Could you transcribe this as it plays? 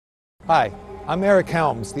Hi, I'm Eric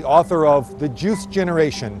Helms, the author of The Juice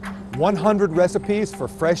Generation, 100 Recipes for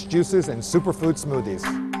Fresh Juices and Superfood Smoothies.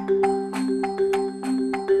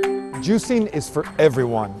 Juicing is for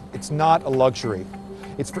everyone. It's not a luxury.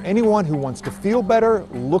 It's for anyone who wants to feel better,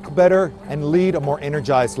 look better, and lead a more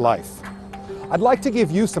energized life. I'd like to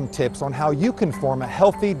give you some tips on how you can form a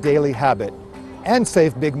healthy daily habit and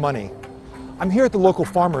save big money. I'm here at the local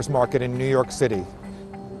farmers market in New York City.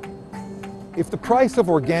 If the price of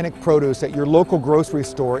organic produce at your local grocery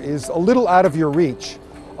store is a little out of your reach,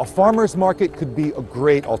 a farmer's market could be a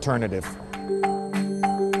great alternative.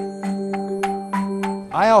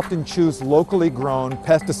 I often choose locally grown,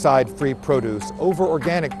 pesticide-free produce over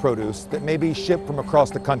organic produce that may be shipped from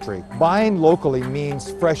across the country. Buying locally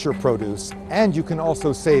means fresher produce, and you can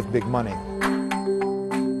also save big money.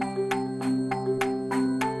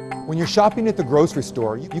 When you're shopping at the grocery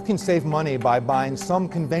store, you can save money by buying some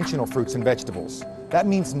conventional fruits and vegetables. That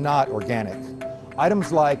means not organic.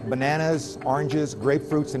 Items like bananas, oranges,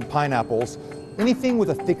 grapefruits, and pineapples, anything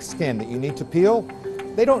with a thick skin that you need to peel,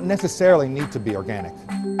 they don't necessarily need to be organic.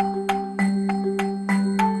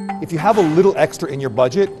 If you have a little extra in your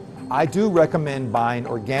budget, I do recommend buying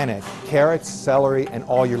organic carrots, celery, and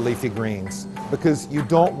all your leafy greens, because you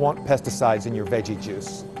don't want pesticides in your veggie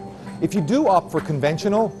juice. If you do opt for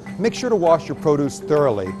conventional, make sure to wash your produce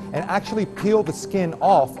thoroughly and actually peel the skin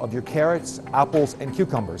off of your carrots, apples, and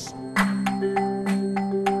cucumbers.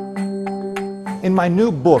 In my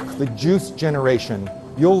new book, The Juice Generation,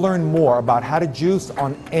 you'll learn more about how to juice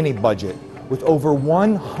on any budget. With over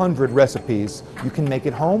 100 recipes, you can make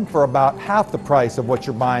it home for about half the price of what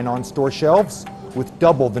you're buying on store shelves with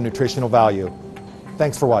double the nutritional value.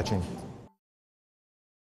 Thanks for watching.